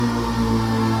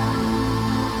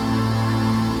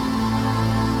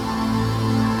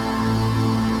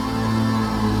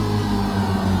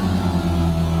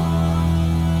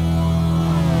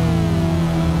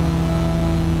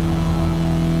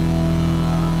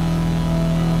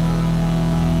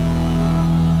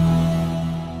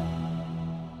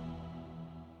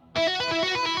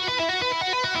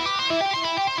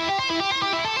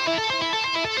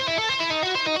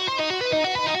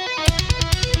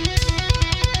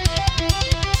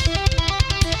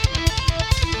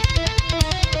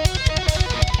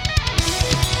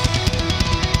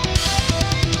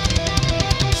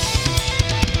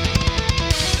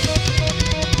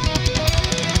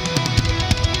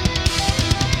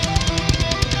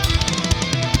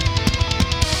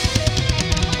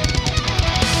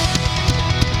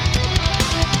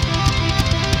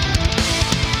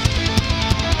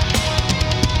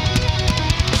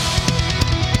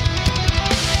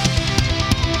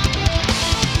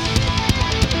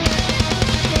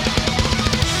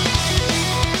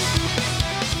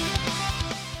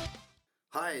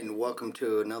welcome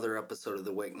to another episode of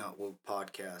the Wake Not Woke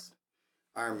podcast.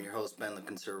 I'm your host, Ben the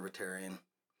Conservatarian,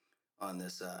 on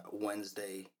this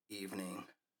Wednesday evening.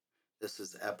 This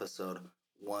is episode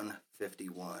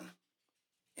 151.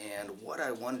 And what I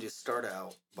wanted to start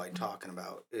out by talking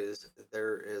about is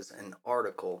there is an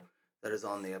article that is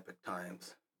on the Epoch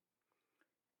Times.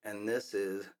 And this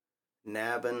is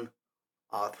Nabin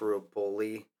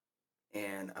Arthropoli,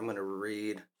 and I'm going to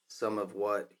read some of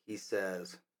what he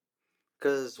says.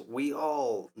 Because we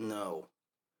all know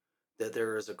that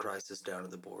there is a crisis down at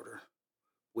the border.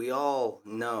 We all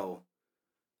know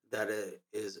that it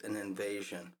is an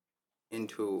invasion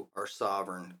into our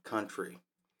sovereign country.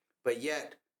 But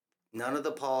yet, none of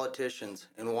the politicians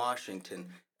in Washington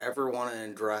ever want to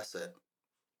address it.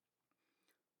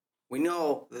 We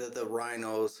know that the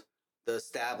rhinos, the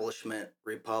establishment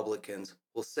Republicans,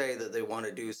 will say that they want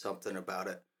to do something about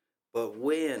it. But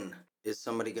when is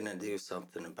somebody going to do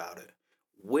something about it?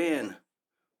 When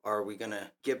are we going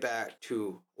to get back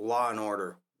to law and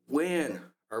order? When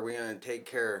are we going to take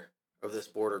care of this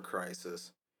border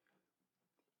crisis?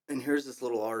 And here's this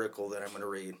little article that I'm going to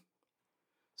read.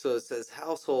 So it says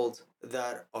households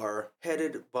that are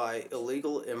headed by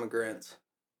illegal immigrants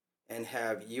and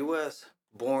have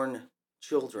U.S.-born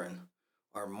children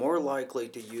are more likely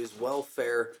to use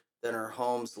welfare than are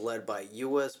homes led by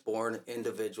U.S.-born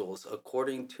individuals,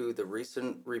 according to the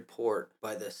recent report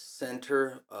by the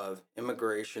Center of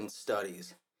Immigration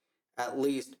Studies. At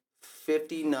least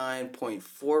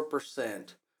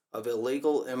 59.4% of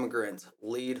illegal immigrants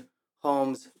lead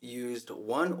homes used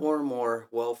one or more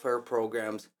welfare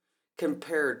programs,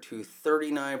 compared to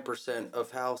 39%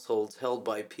 of households held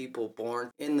by people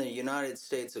born in the United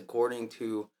States, according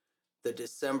to the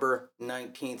December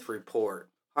 19th report.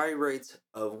 High rates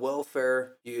of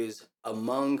welfare use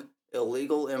among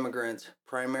illegal immigrants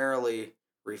primarily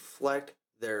reflect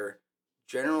their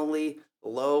generally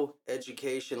low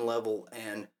education level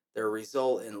and their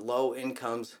result in low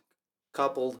incomes,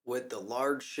 coupled with the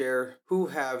large share who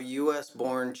have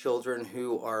U.S.-born children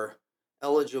who are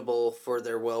eligible for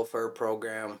their welfare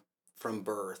program from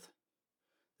birth.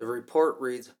 The report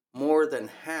reads more than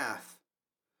half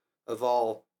of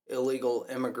all illegal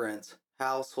immigrants'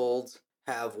 households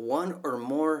have one or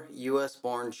more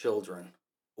U.S.-born children.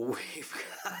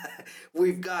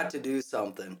 We've got to do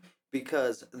something,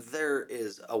 because there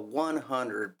is a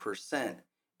 100%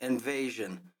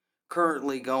 invasion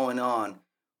currently going on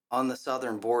the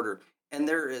southern border, and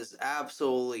there is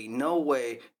absolutely no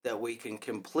way that we can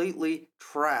completely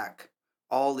track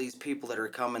all these people that are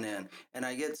coming in. And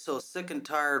I get so sick and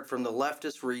tired from the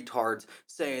leftist retards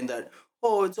saying that,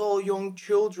 oh, it's all young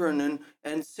children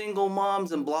and single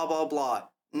moms and blah, blah, blah.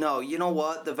 No, you know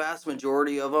what? The vast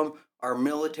majority of them are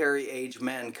military-age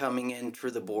men coming in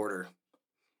through the border.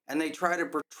 And they try to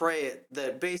portray it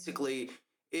that basically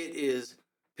it is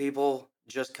people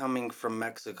just coming from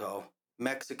Mexico,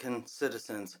 Mexican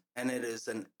citizens, and it is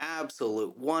an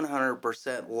absolute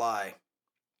 100% lie.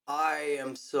 I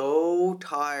am so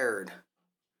tired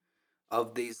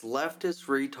of these leftist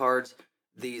retards,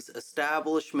 these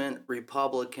establishment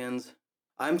Republicans.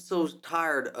 I'm so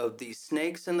tired of these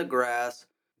snakes in the grass,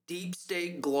 deep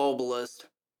state globalist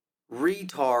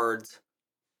retards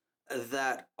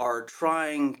that are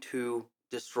trying to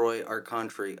destroy our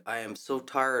country. I am so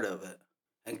tired of it.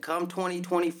 And come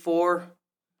 2024,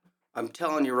 I'm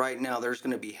telling you right now, there's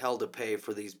going to be hell to pay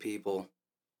for these people.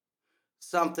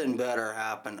 Something better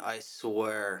happen, I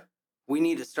swear. We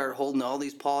need to start holding all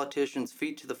these politicians'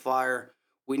 feet to the fire.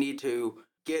 We need to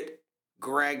get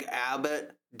Greg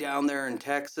Abbott down there in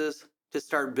Texas to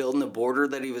start building the border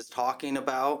that he was talking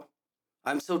about.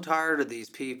 I'm so tired of these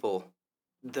people.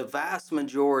 The vast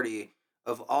majority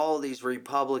of all these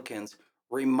Republicans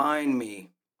remind me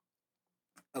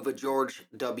of a George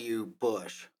W.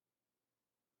 Bush.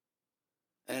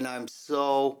 And I'm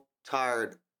so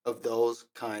tired of those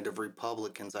kind of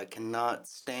Republicans. I cannot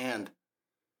stand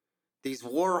these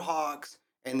war hawks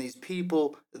and these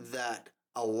people that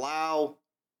allow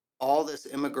all this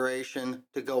immigration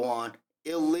to go on.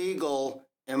 Illegal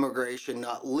immigration,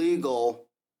 not legal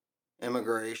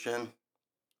immigration.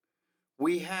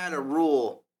 We had a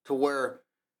rule to where,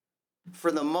 for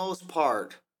the most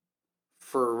part,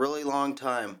 for a really long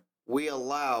time, we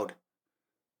allowed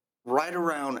right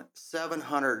around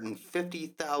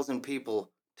 750,000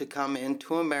 people to come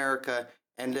into America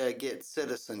and to get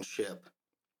citizenship.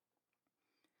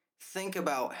 Think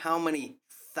about how many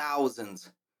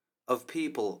thousands of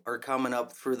people are coming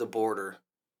up through the border.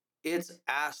 It's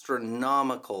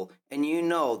astronomical. And you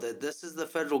know that this is the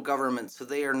federal government, so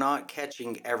they are not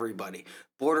catching everybody.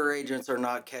 Border agents are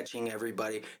not catching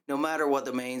everybody, no matter what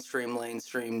the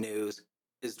mainstream news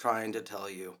is trying to tell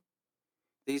you.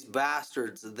 These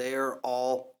bastards, they're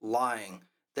all lying.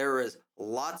 There is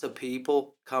lots of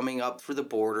people coming up through the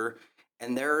border,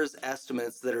 and there is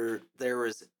estimates that there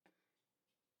is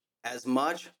as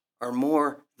much or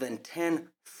more than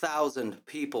 10,000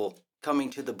 people coming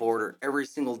to the border every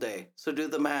single day. So do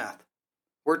the math.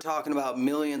 We're talking about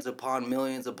millions upon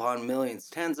millions upon millions,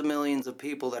 tens of millions of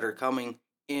people that are coming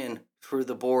in through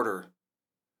the border.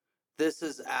 This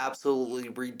is absolutely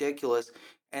ridiculous.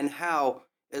 And how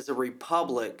is a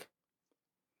republic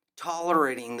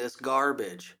tolerating this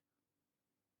garbage?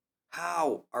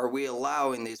 How are we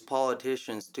allowing these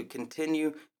politicians to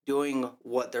continue doing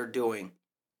what they're doing?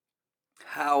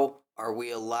 How are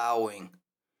we allowing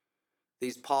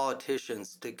these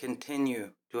politicians to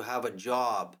continue to have a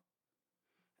job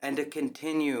and to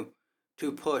continue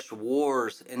to push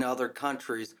wars in other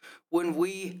countries when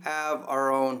we have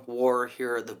our own war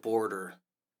here at the border?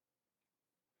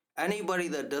 Anybody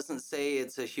that doesn't say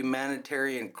it's a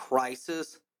humanitarian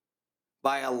crisis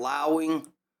by allowing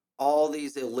all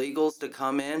these illegals to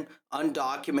come in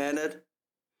undocumented,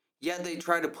 yet they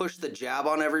try to push the jab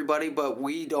on everybody, but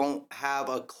we don't have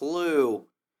a clue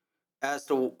as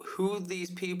to who these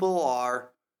people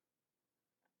are,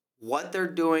 what they're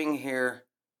doing here,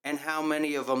 and how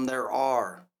many of them there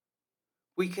are.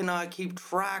 We cannot keep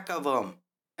track of them.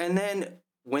 And then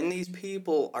when these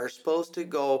people are supposed to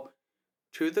go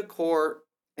to the court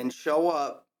and show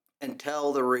up and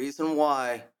tell the reason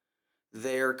why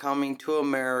they're coming to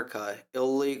America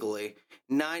illegally,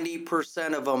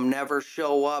 90% of them never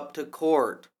show up to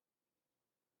court.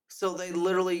 So they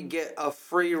literally get a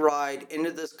free ride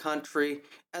into this country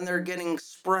and they're getting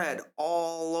spread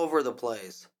all over the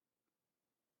place.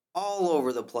 All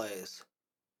over the place.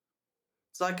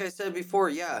 It's like I said before,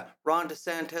 yeah, Ron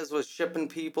DeSantis was shipping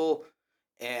people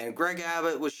and Greg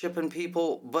Abbott was shipping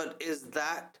people, but is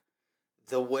that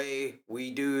the way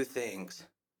we do things?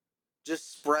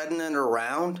 Just spreading it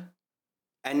around?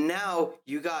 And now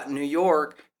you got New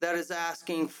York that is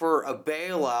asking for a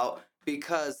bailout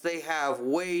because they have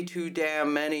way too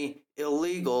damn many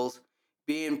illegals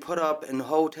being put up in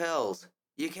hotels.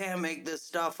 You can't make this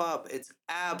stuff up. It's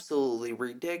absolutely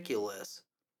ridiculous.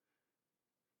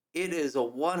 It is a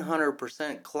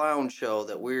 100% clown show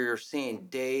that we're seeing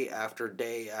day after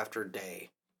day after day.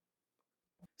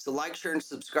 So like, share, and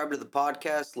subscribe to the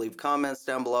podcast. Leave comments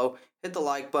down below. Hit the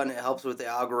like button. It helps with the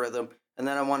algorithm. And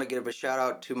then I want to give a shout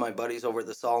out to my buddies over at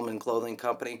the Solomon Clothing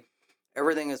Company.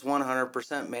 Everything is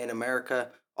 100% made in America.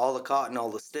 All the cotton, all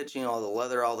the stitching, all the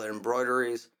leather, all the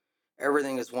embroideries.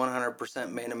 Everything is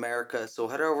 100% made in America. So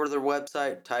head over to their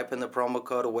website, type in the promo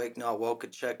code Awake Not Woke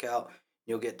at checkout.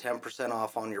 You'll get 10%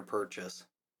 off on your purchase.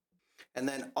 And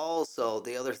then also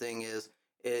the other thing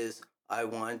is I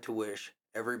want to wish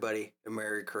everybody a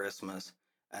Merry Christmas.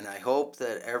 And I hope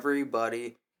that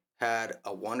everybody had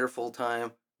a wonderful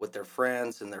time with their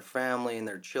friends and their family and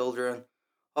their children.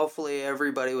 Hopefully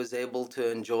everybody was able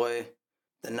to enjoy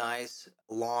the nice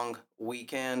long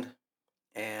weekend,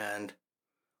 and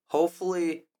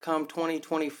hopefully come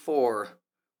 2024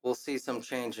 we'll see some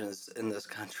changes in this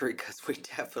country because we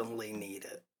definitely need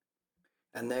it.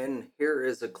 And then here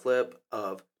is a clip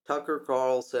of Tucker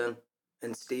Carlson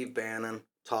and Steve Bannon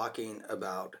talking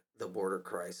about the border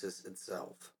crisis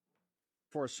itself.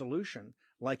 For a solution,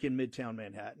 like in Midtown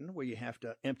Manhattan, where you have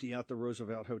to empty out the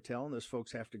Roosevelt Hotel and those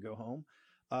folks have to go home,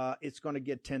 it's going to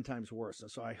get 10 times worse. And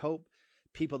so I hope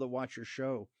people that watch your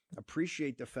show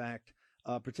appreciate the fact,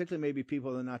 particularly maybe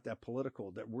people that are not that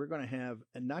political, that we're going to have,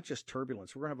 and not just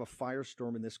turbulence, we're going to have a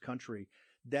firestorm in this country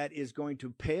that is going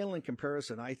to pale in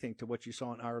comparison, I think, to what you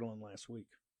saw in Ireland last week.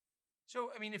 So,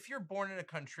 I mean, if you're born in a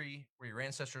country where your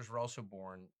ancestors were also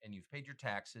born and you've paid your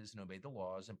taxes and obeyed the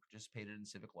laws and participated in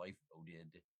civic life,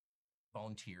 voted,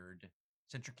 volunteered,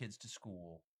 sent your kids to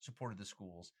school, supported the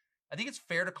schools, I think it's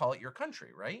fair to call it your country,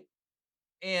 right?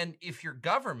 And if your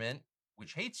government,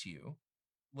 which hates you,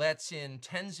 lets in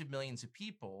tens of millions of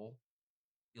people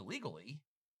illegally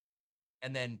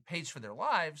and then pays for their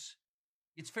lives,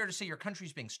 it's fair to say your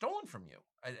country's being stolen from you.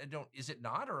 I don't, is it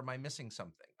not, or am I missing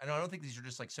something? I don't think these are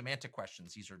just like semantic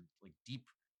questions. These are like deep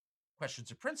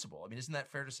questions of principle. I mean, isn't that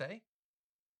fair to say?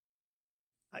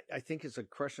 I think it's a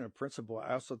question of principle.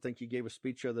 I also think you gave a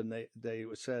speech the other day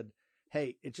that said,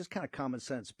 hey, it's just kind of common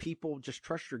sense. People just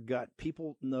trust your gut.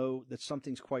 People know that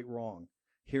something's quite wrong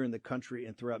here in the country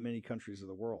and throughout many countries of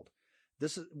the world.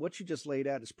 This is what you just laid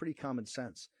out is pretty common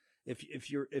sense. If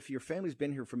your family's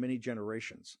been here for many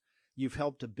generations, you've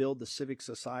helped to build the civic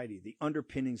society, the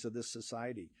underpinnings of this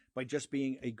society by just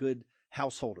being a good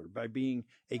householder, by being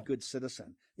a good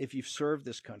citizen. If you've served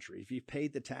this country, if you've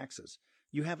paid the taxes,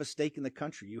 you have a stake in the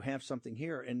country. You have something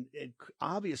here. And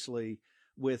obviously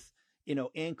with,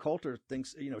 Ann Coulter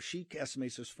thinks, she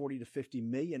estimates there's 40 to 50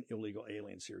 million illegal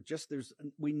aliens here.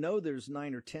 We know there's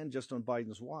 9 or 10 just on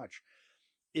Biden's watch.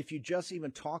 If you just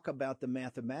even talk about the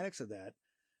mathematics of that,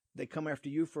 they come after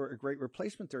you for a great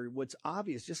replacement theory. What's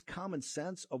obvious, just common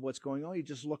sense of what's going on. You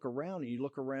just look around, and you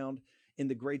look around in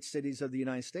the great cities of the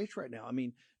United States right now. I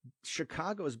mean,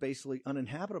 Chicago is basically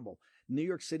uninhabitable. New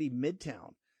York City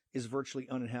Midtown is virtually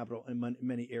uninhabitable in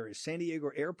many areas. San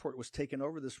Diego Airport was taken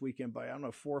over this weekend by,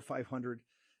 400 or 500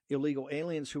 illegal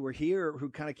aliens who were here, who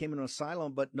kind of came in an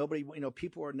asylum, but nobody,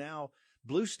 people are now,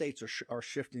 blue states are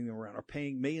shifting them around, are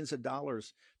paying millions of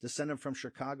dollars to send them from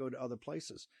Chicago to other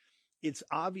places. It's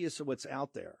obvious what's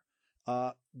out there.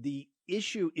 The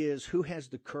issue is who has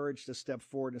the courage to step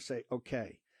forward and say,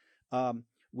 okay,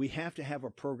 we have to have a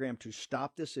program to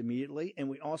stop this immediately. And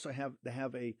we also have to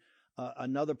have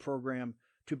another program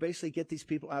to basically get these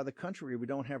people out of the country. We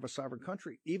don't have a sovereign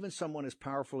country. Even someone as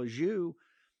powerful as you,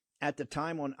 at the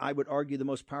time on, I would argue, the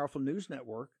most powerful news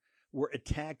network, were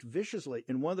attacked viciously.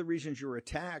 And one of the reasons you were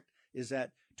attacked is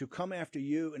that to come after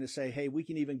you and to say, hey, we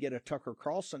can even get a Tucker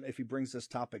Carlson if he brings this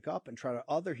topic up and try to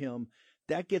other him,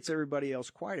 that gets everybody else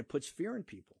quiet. It puts fear in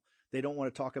people. They don't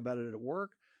want to talk about it at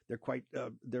work.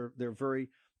 They're very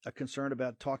concerned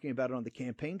about talking about it on the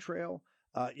campaign trail,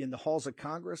 in the halls of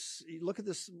Congress. You look at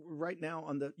this right now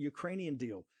on the Ukrainian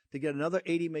deal to get another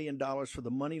 $80 million for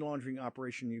the money laundering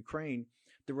operation in Ukraine.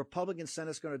 The Republican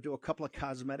Senate is going to do a couple of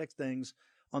cosmetic things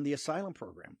on the asylum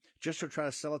program just to try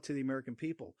to sell it to the American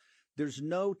people. There's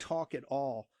no talk at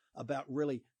all about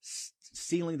really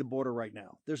sealing the border right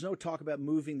now. There's no talk about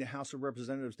moving the House of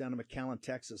Representatives down to McAllen,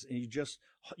 Texas, and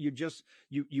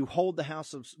you hold the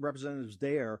House of Representatives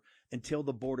there until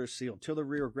the border's sealed, until the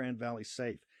Rio Grande Valley's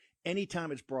safe.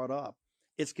 Anytime it's brought up,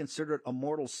 it's considered a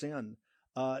mortal sin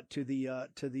to the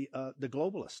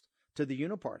globalist, to the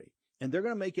Uniparty. And they're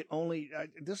going to make it only,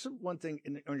 this is one thing,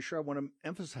 and I'm sure I want to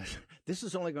emphasize, this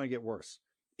is only going to get worse.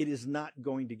 It is not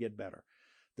going to get better.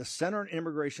 The Center on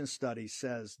Immigration Studies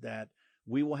says that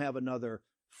we will have another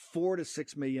 4 to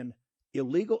 6 million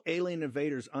illegal alien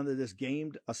invaders under this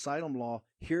gamed asylum law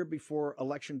here before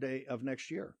Election Day of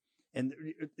next year. And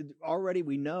already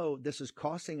we know this is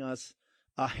costing us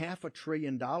 $500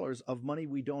 billion of money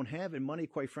we don't have, and money,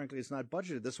 quite frankly, is not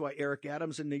budgeted. That's why Eric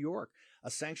Adams in New York,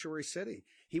 a sanctuary city,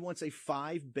 he wants a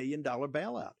 $5 billion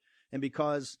bailout. And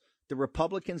because the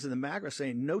Republicans and the MAGA are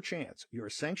saying, no chance, you're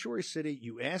a sanctuary city,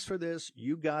 you asked for this,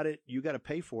 you got it, you got to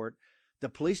pay for it. The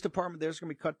police department there's going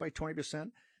to be cut by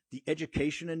 20%. The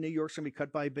education in New York is going to be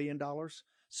cut by $1 billion.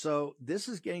 So this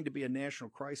is getting to be a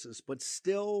national crisis, but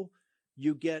still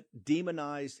you get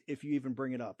demonized if you even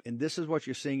bring it up. And this is what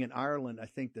you're seeing in Ireland. I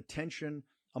think the tension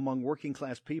among working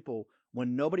class people,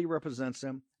 when nobody represents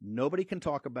them, nobody can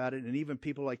talk about it. And even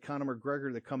people like Conor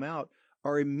McGregor that come out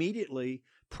are immediately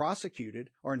prosecuted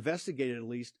or investigated, at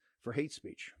least, for hate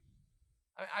speech.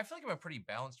 I feel like I'm a pretty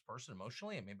balanced person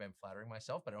emotionally, and maybe I'm flattering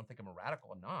myself, but I don't think I'm a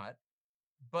radical. I'm not.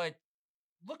 But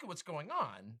look at what's going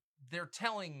on. They're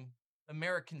telling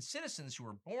American citizens who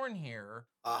were born here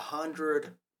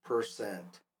 100%.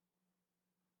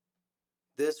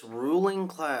 This ruling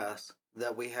class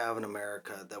that we have in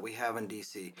America, that we have in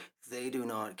DC, they do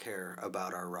not care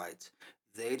about our rights.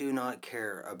 They do not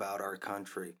care about our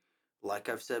country. Like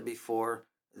I've said before,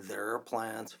 there are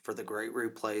plans for the Great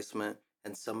Replacement,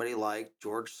 and somebody like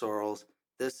George Soros,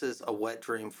 this is a wet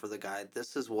dream for the guy.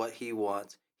 This is what he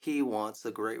wants. He wants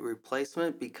the Great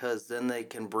Replacement because then they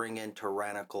can bring in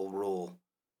tyrannical rule.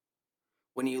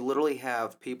 When you literally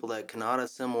have people that cannot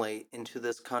assimilate into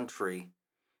this country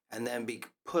and then be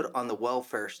put on the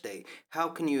welfare state, how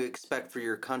can you expect for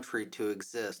your country to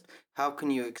exist? How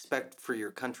can you expect for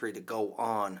your country to go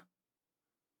on?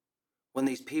 When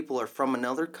these people are from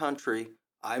another country,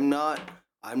 I'm not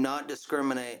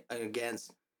discriminating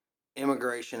against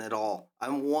immigration at all.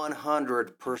 I'm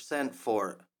 100%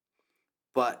 for it.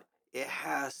 But it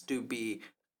has to be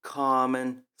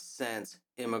common sense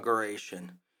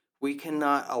immigration. We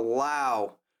cannot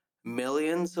allow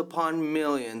millions upon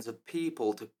millions of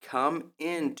people to come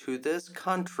into this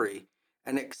country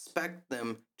and expect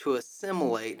them to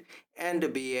assimilate and to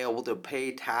be able to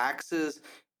pay taxes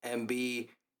and be,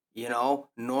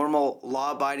 normal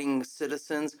law-abiding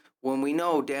citizens when we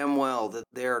know damn well that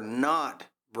they're not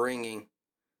bringing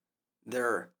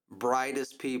their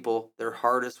brightest people, their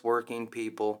hardest working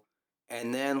people.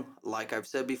 And then, like I've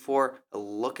said before,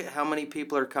 look at how many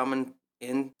people are coming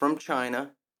in from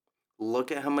China.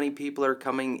 Look at how many people are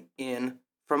coming in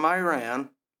from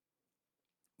Iran.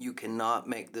 You cannot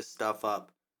make this stuff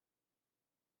up.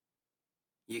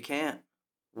 You can't.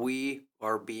 We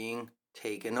are being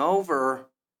taken over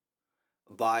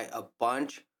by a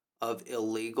bunch of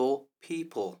illegal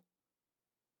people.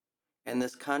 And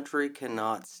this country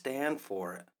cannot stand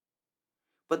for it.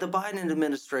 But the Biden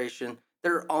administration,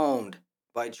 they're owned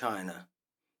by China.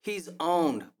 He's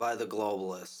owned by the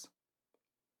globalists.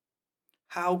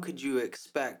 How could you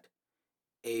expect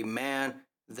a man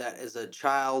that is a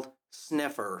child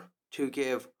sniffer to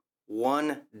give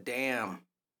one damn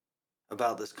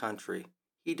about this country?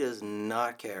 He does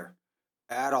not care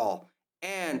at all.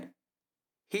 And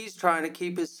he's trying to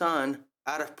keep his son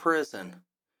out of prison,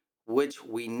 which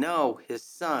we know his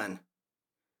son,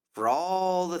 for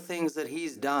all the things that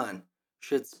he's done,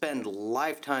 should spend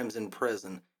lifetimes in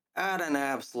prison at an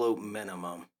absolute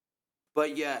minimum.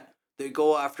 But yet, they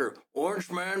go after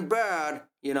Orange Man bad,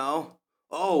 you know?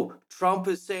 Oh, Trump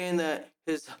is saying that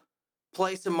his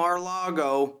place in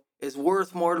Mar-a-Lago is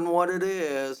worth more than what it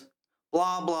is.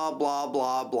 Blah, blah, blah,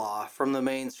 blah, blah from the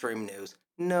mainstream news.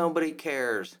 Nobody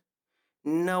cares.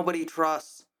 Nobody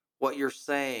trusts what you're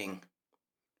saying.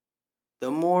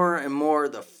 The more and more,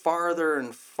 the farther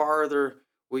and farther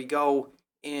we go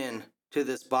in to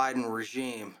this Biden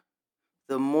regime,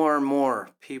 the more and more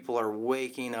people are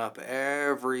waking up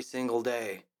every single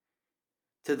day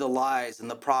to the lies and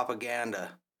the propaganda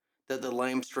that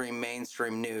the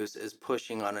mainstream news is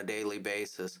pushing on a daily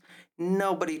basis.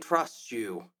 Nobody trusts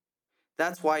you.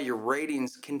 That's why your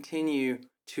ratings continue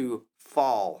to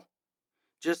fall.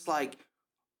 Just like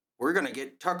we're going to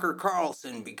get Tucker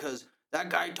Carlson because that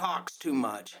guy talks too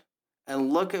much.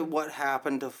 And look at what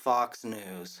happened to Fox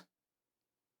News.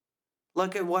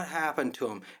 Look at what happened to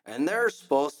them. And they're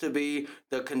supposed to be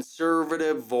the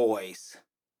conservative voice.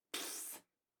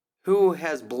 Who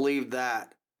has believed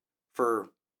that for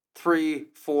 3,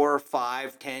 4,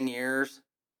 5, 10 years?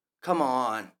 Come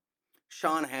on.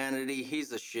 Sean Hannity,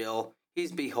 he's a shill.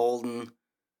 He's beholden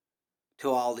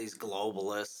to all these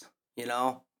globalists, you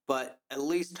know? But at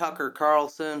least Tucker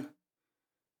Carlson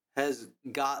has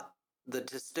got the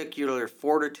testicular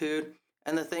fortitude.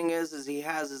 And the thing is he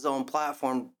has his own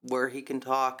platform where he can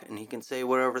talk and he can say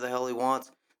whatever the hell he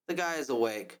wants. The guy is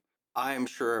awake. I am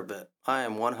sure of it. I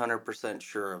am 100%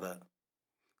 sure of it.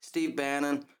 Steve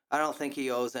Bannon, I don't think he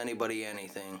owes anybody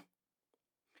anything.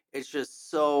 It's just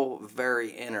so very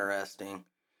interesting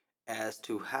as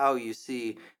to how you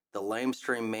see the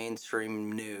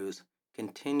mainstream news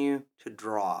continue to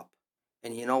drop.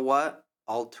 And you know what?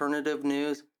 Alternative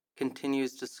news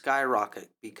continues to skyrocket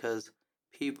because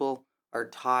people are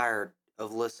tired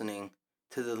of listening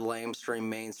to the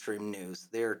mainstream news.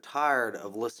 They are tired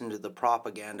of listening to the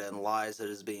propaganda and lies that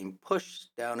is being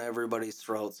pushed down everybody's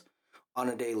throats on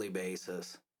a daily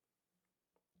basis.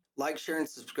 Like, share, and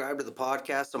subscribe to the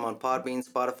podcast. I'm on Podbean,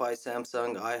 Spotify,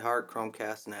 Samsung, iHeart,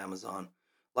 Chromecast, and Amazon.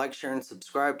 Like, share, and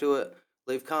subscribe to it.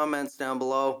 Leave comments down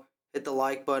below. Hit the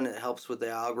like button. It helps with the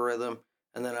algorithm.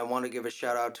 And then I want to give a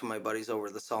shout out to my buddies over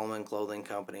at the Solomon Clothing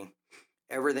Company.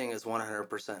 Everything is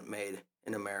 100% made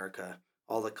in America.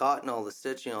 All the cotton, all the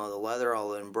stitching, all the leather, all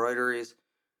the embroideries,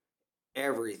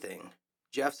 everything.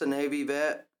 Jeff's a Navy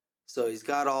vet, so he's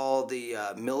got all the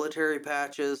military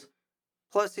patches.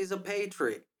 Plus, he's a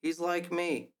patriot. He's like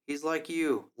me. He's like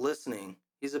you, listening.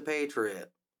 He's a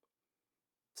patriot.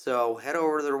 So head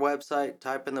over to their website,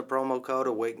 type in the promo code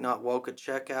Awake Not Woke at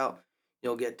checkout.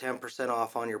 You'll get 10%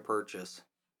 off on your purchase.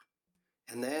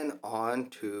 And then on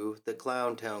to the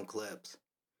Clowntown clips.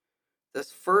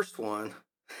 This first one,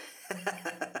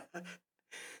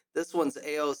 this one's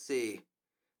AOC,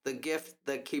 the gift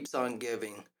that keeps on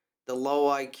giving, the low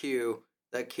IQ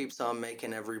that keeps on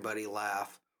making everybody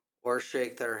laugh or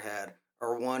shake their head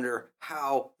or wonder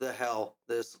how the hell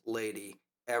this lady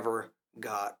ever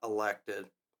got elected.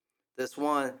 This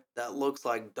one that looks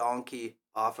like Donkey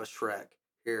off of Shrek.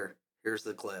 Here's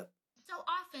the clip. So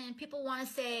often people want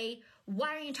to say, why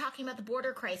aren't you talking about the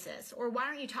border crisis? Or why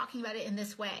aren't you talking about it in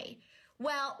this way?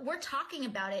 Well, we're talking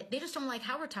about it. They just don't like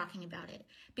how we're talking about it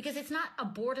because it's not a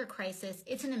border crisis.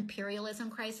 It's an imperialism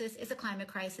crisis. It's a climate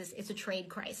crisis. It's a trade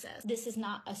crisis. This is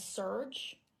not a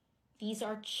surge. These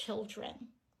are children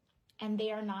and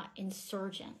they are not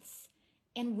insurgents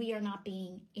and we are not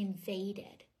being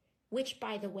invaded, which,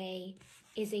 by the way,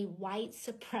 is a white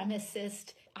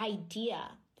supremacist idea,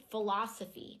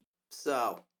 philosophy.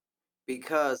 So,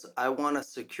 because I want a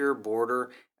secure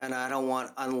border and I don't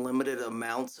want unlimited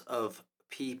amounts of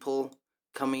people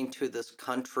coming to this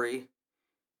country,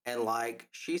 and like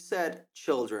she said,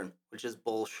 children, which is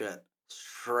bullshit.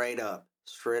 Straight up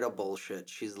bullshit.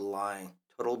 She's lying.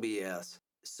 Total BS.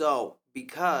 So,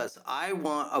 because I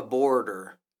want a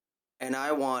border and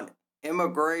I want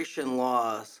immigration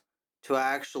laws to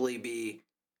actually be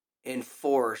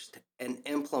enforced and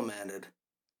implemented,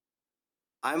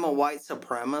 I'm a white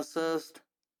supremacist.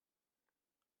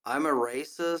 I'm a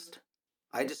racist.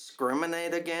 I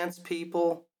discriminate against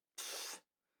people.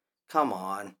 Come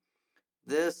on.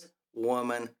 This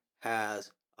woman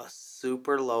has a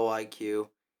super low IQ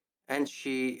and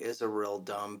she is a real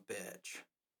dumb bitch.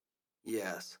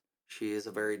 Yes, she is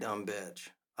a very dumb bitch.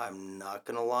 I'm not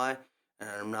gonna lie and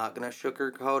I'm not gonna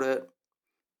sugarcoat it.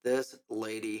 This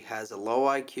lady has a low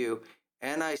IQ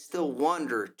and I still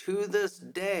wonder to this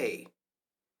day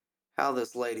how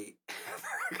this lady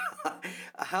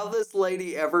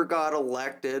ever got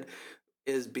elected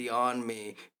is beyond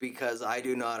me because I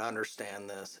do not understand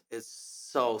this. It's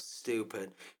so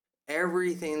stupid.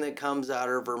 Everything that comes out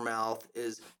of her mouth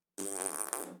is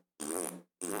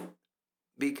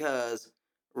because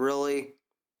really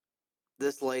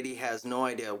this lady has no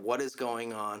idea what is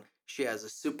going on. She has a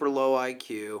super low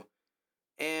IQ.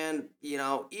 And,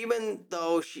 even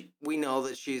though we know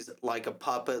that she's like a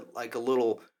puppet, like a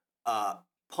little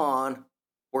pawn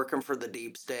working for the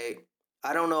deep state,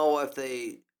 I don't know if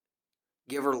they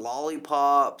give her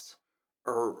lollipops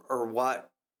or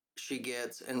what she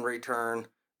gets in return,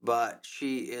 but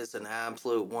she is an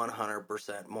absolute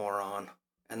 100% moron.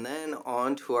 And then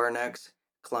on to our next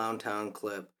Clowntown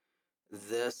clip.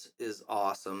 This is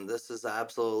awesome. This is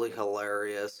absolutely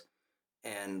hilarious.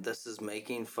 And this is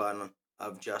making fun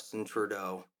of Justin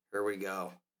Trudeau. Here we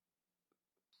go.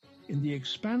 In the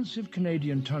expansive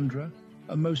Canadian tundra,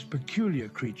 a most peculiar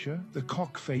creature, the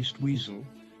cock-faced weasel,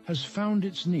 has found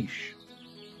its niche.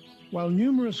 While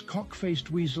numerous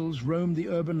cock-faced weasels roam the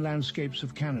urban landscapes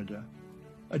of Canada,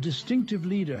 a distinctive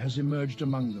leader has emerged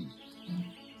among them.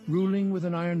 Ruling with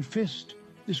an iron fist,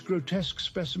 this grotesque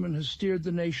specimen has steered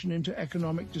the nation into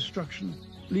economic destruction,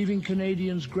 leaving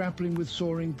Canadians grappling with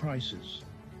soaring prices.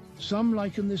 Some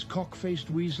liken this cock-faced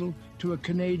weasel to a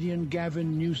Canadian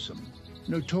Gavin Newsom,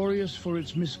 notorious for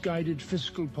its misguided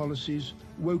fiscal policies,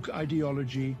 woke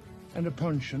ideology, and a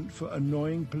penchant for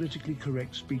annoying politically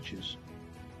correct speeches.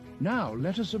 Now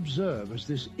let us observe as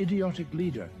this idiotic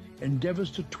leader endeavors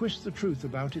to twist the truth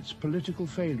about its political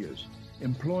failures,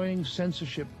 employing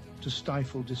censorship to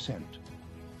stifle dissent.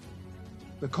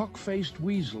 The cock-faced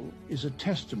weasel is a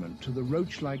testament to the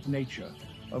roach-like nature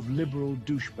of liberal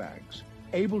douchebags,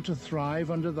 able to thrive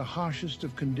under the harshest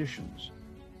of conditions.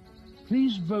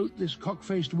 Please vote this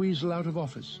cock-faced weasel out of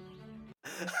office.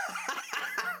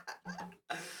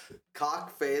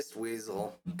 Cock-faced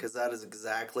weasel, because that is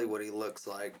exactly what he looks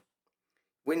like.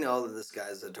 We know that this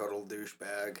guy's a total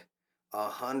douchebag.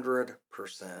 100%.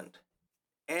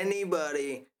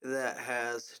 Anybody that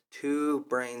has two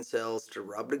brain cells to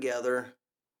rub together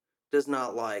does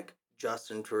not like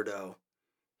Justin Trudeau.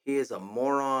 He is a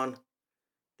moron.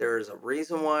 There is a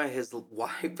reason why his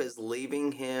wife is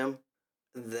leaving him.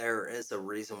 There is a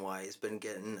reason why he's been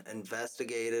getting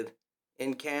investigated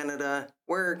in Canada.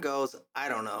 Where it goes, I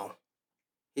don't know.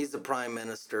 He's the prime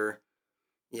minister.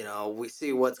 We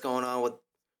see what's going on with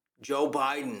Joe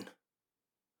Biden.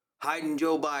 Hiding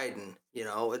Joe Biden.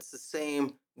 It's the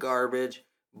same garbage,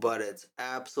 but it's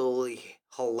absolutely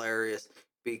hilarious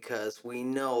because we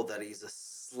know that he's a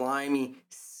slimy,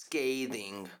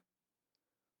 scathing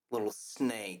little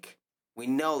snake. We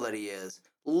know that he is.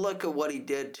 Look at what he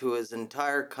did to his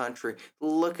entire country.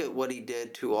 Look at what he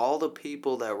did to all the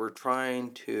people that were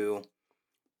trying to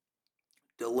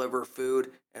deliver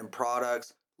food and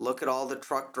products. Look at all the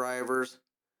truck drivers.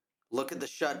 Look at the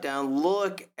shutdown.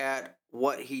 Look at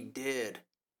what he did.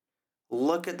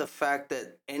 Look at the fact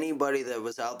that anybody that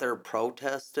was out there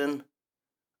protesting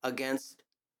against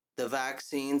the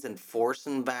vaccines and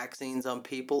forcing vaccines on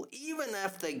people, even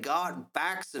if they got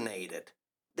vaccinated,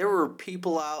 there were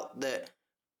people out that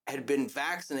had been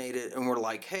vaccinated and were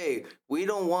like, hey, we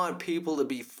don't want people to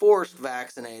be forced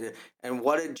vaccinated. And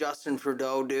what did Justin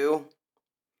Trudeau do?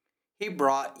 He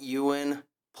brought UN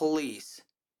police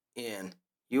in,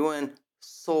 UN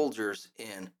soldiers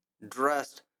in,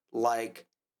 dressed like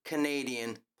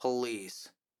Canadian police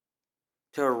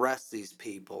to arrest these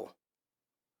people.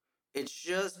 It's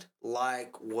just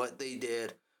like what they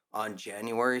did on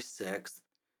January 6th.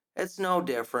 It's no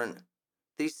different.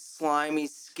 These slimy,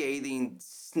 scathing,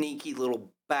 sneaky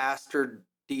little bastard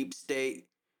deep state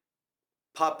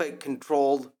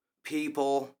puppet-controlled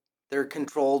people. They're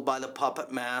controlled by the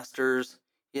puppet masters.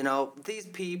 These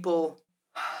people...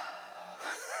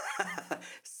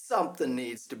 Something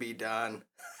needs to be done.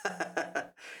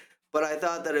 But I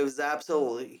thought that it was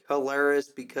absolutely hilarious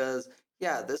because,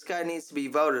 yeah, this guy needs to be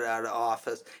voted out of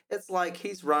office. It's like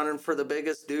he's running for the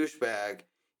biggest douchebag.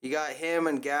 You got him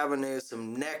and Gavin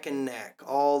Newsom neck and neck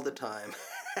all the time.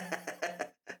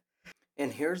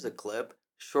 And here's a clip,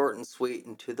 short and sweet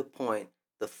and to the point,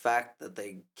 the fact that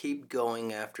they keep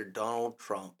going after Donald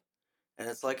Trump. And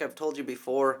it's like I've told you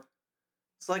before,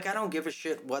 it's like I don't give a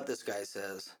shit what this guy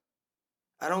says.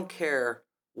 I don't care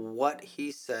what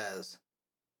he says.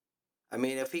 I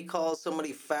mean, if he calls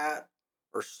somebody fat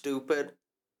or stupid,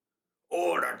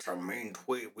 oh, that's a mean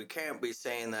tweet. We can't be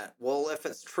saying that. Well, if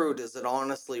it's true, does it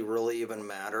honestly really even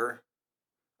matter?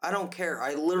 I don't care.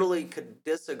 I literally could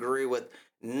disagree with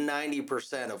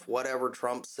 90% of whatever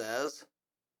Trump says,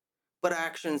 but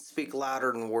actions speak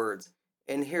louder than words.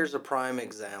 And here's a prime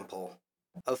example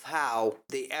of how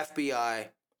the FBI,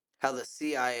 how the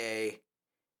CIA,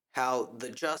 how the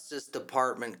Justice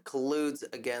Department colludes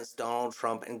against Donald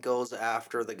Trump and goes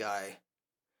after the guy.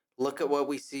 Look at what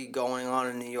we see going on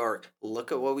in New York.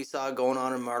 Look at what we saw going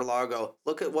on in Mar-a-Lago.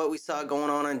 Look at what we saw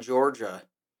going on in Georgia.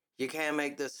 You can't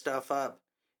make this stuff up.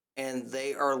 And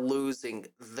they are losing.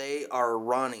 They are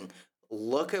running.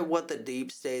 Look at what the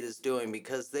deep state is doing,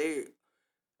 because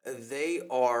they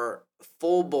are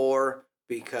full bore,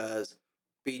 because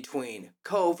between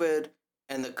COVID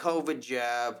and the COVID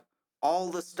jab, all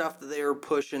the stuff that they were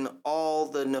pushing, all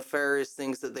the nefarious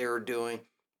things that they were doing,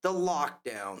 the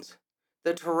lockdowns,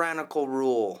 the tyrannical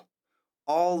rule,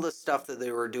 all the stuff that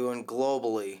they were doing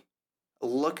globally,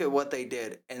 look at what they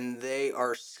did. And they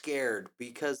are scared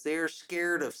because they are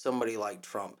scared of somebody like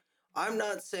Trump. I'm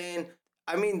not saying,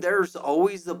 I mean, there's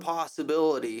always the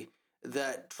possibility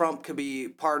that Trump could be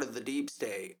part of the deep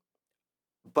state,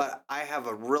 but I have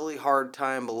a really hard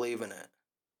time believing it.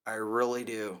 I really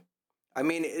do. I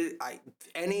mean,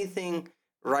 anything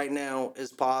right now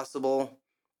is possible,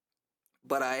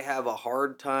 but I have a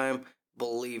hard time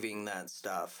believing that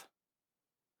stuff.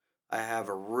 I have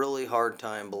a really hard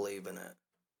time believing it.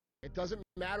 It doesn't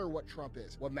matter what Trump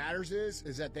is. What matters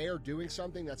is that they are doing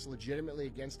something that's legitimately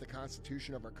against the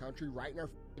Constitution of our country right in our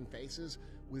faces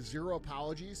with zero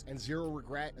apologies and zero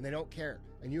regret, and they don't care.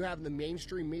 And you have the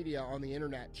mainstream media on the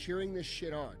internet cheering this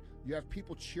shit on. You have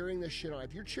people cheering this shit on.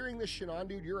 If you're cheering this shit on,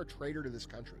 dude, you're a traitor to this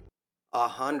country.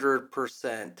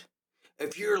 100%.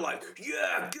 If you're like,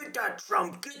 yeah, get that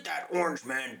Trump, get that orange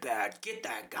man bad, get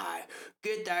that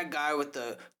guy with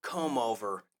the comb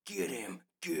over, get him,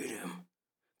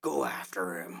 go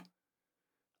after him.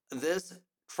 This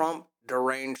Trump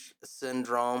deranged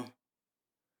syndrome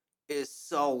is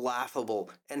so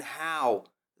laughable, and how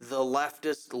the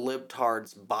leftist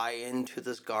libtards buy into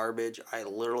this garbage, I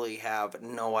literally have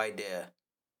no idea.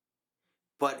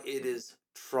 But it is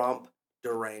Trump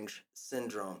deranged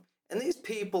syndrome. And these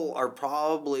people are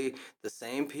probably the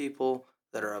same people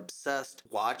that are obsessed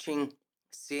watching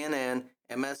CNN,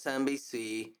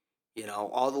 MSNBC,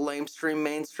 all the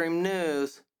mainstream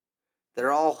news.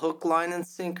 They're all hook, line, and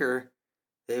sinker.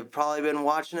 They've probably been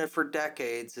watching it for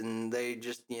decades, and they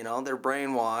just, they're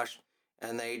brainwashed,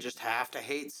 and they just have to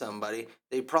hate somebody.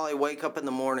 They probably wake up in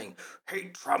the morning,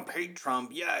 hate Trump,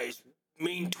 yeah, he's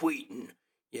mean tweeting,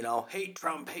 hate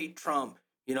Trump,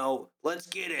 let's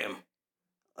get him.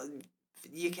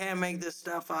 You can't make this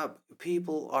stuff up.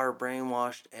 People are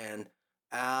brainwashed and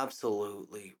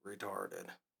absolutely retarded.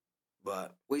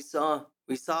 But we saw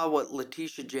what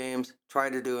Letitia James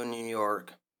tried to do in New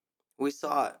York. We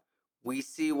saw it. We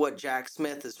see what Jack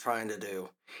Smith is trying to do.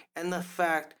 And the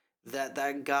fact that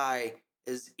that guy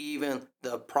is even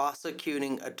the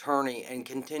prosecuting attorney and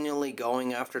continually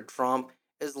going after Trump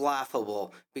is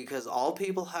laughable, because all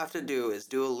people have to do is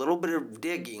do a little bit of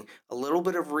digging, a little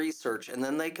bit of research, and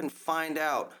then they can find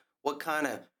out what kind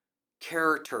of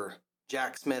character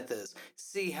Jack Smith is.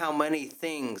 See how many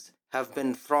things have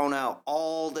been thrown out,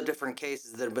 all the different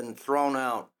cases that have been thrown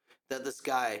out that this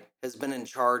guy has been in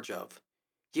charge of.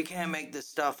 You can't make this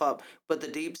stuff up, but the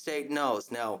deep state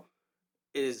knows. Now,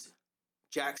 is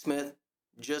Jack Smith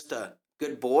just a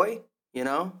good boy,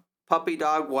 puppy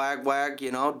dog, wag,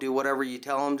 do whatever you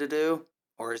tell him to do?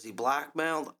 Or is he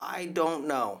blackmailed? I don't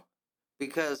know,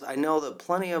 because I know that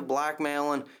plenty of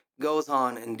blackmailing goes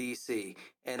on in DC,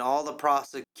 and all the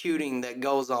prosecuting that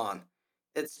goes on.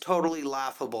 It's totally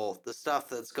laughable, the stuff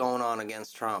that's going on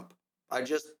against Trump. I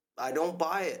don't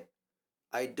buy it.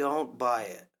 I don't buy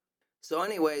it. So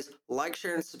anyways, like,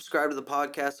 share, and subscribe to the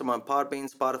podcast. I'm on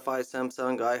Podbean, Spotify,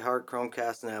 Samsung, iHeart,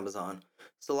 Chromecast, and Amazon.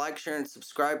 So like, share, and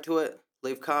subscribe to it.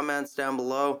 Leave comments down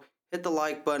below. Hit the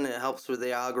like button. It helps with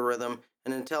the algorithm.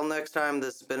 And until next time,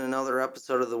 this has been another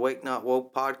episode of the Wake Not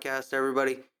Woke podcast,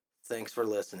 everybody. Thanks for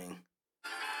listening.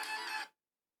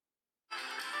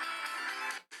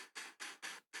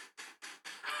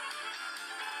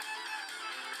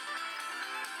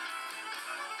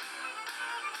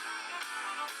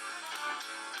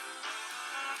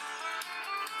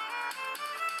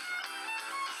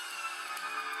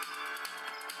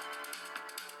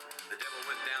 The devil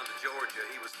went down to Georgia.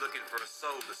 He was looking for a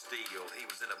soul to steal. He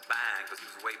was in a bind because he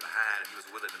was way behind and he was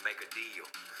willing to make a deal.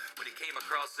 When he came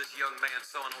across this young man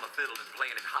sewing on a fiddle and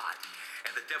playing it hot,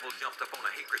 and the devil jumped up on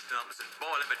a hickory stump and said,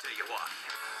 boy, let me tell you what.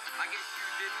 I guess you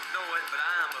didn't know it, but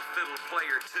I'm a fiddle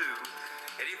player too.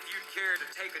 And if you'd care to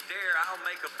take a dare, I'll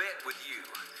make a bet with you.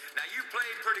 Now, you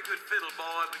played pretty good fiddle,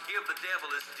 boy, but give the devil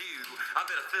his due. I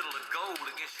bet a fiddle of gold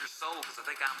against your soul because I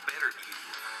think I'm better than you.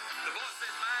 The boy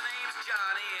said, my name's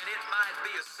Johnny, and it might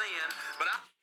be a sin, but I...